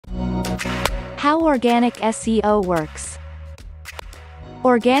How Organic SEO works.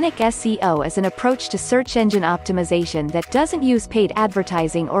 Organic SEO is an approach to search engine optimization that doesn't use paid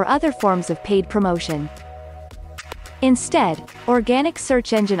advertising or other forms of paid promotion. Instead, organic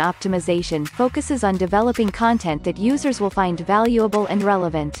search engine optimization focuses on developing content that users will find valuable and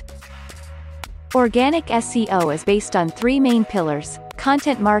relevant. Organic SEO is based on three main pillars: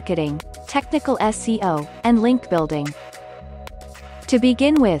 content marketing, technical SEO, and link building. To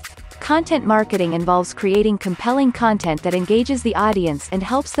begin with, content marketing involves creating compelling content that engages the audience and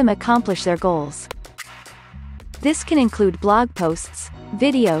helps them accomplish their goals. This can include blog posts,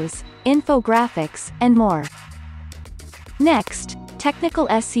 videos, infographics, and more. Next, technical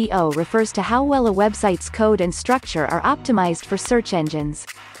SEO refers to how well a website's code and structure are optimized for search engines.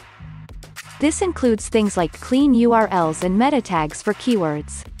 This includes things like clean URLs and meta tags for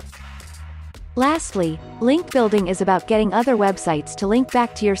keywords. Lastly, link building is about getting other websites to link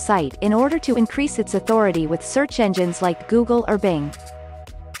back to your site in order to increase its authority with search engines like Google or Bing.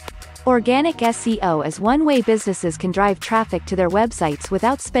 Organic SEO is one way businesses can drive traffic to their websites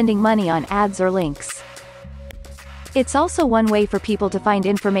without spending money on ads or links. It's also one way for people to find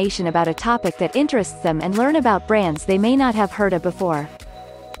information about a topic that interests them and learn about brands they may not have heard of before.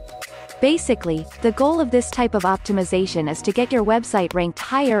 Basically, the goal of this type of optimization is to get your website ranked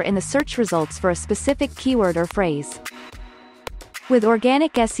higher in the search results for a specific keyword or phrase. With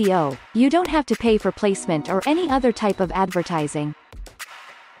organic SEO, you don't have to pay for placement or any other type of advertising.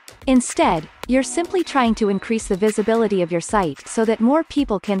 Instead, you're simply trying to increase the visibility of your site so that more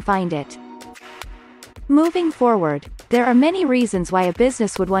people can find it. Moving forward, there are many reasons why a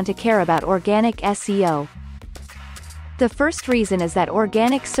business would want to care about organic SEO. The first reason is that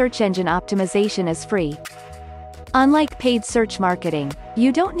organic search engine optimization is free. Unlike paid search marketing,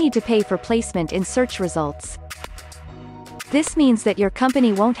 you don't need to pay for placement in search results. This means that your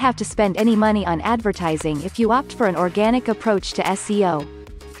company won't have to spend any money on advertising if you opt for an organic approach to SEO.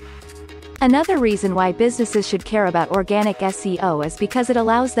 Another reason why businesses should care about organic SEO is because it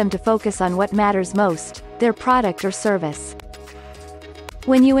allows them to focus on what matters most: their product or service.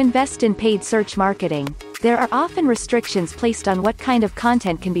 When you invest in paid search marketing, there are often restrictions placed on what kind of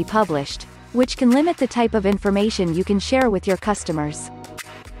content can be published, which can limit the type of information you can share with your customers.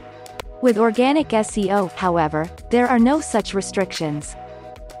 With organic SEO, however, there are no such restrictions.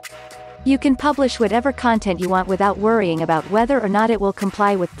 You can publish whatever content you want without worrying about whether or not it will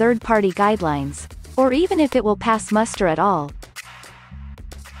comply with third-party guidelines, or even if it will pass muster at all.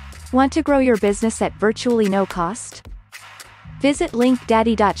 Want to grow your business at virtually no cost? Visit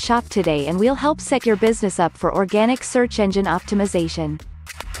linkdaddy.shop today and we'll help set your business up for organic search engine optimization.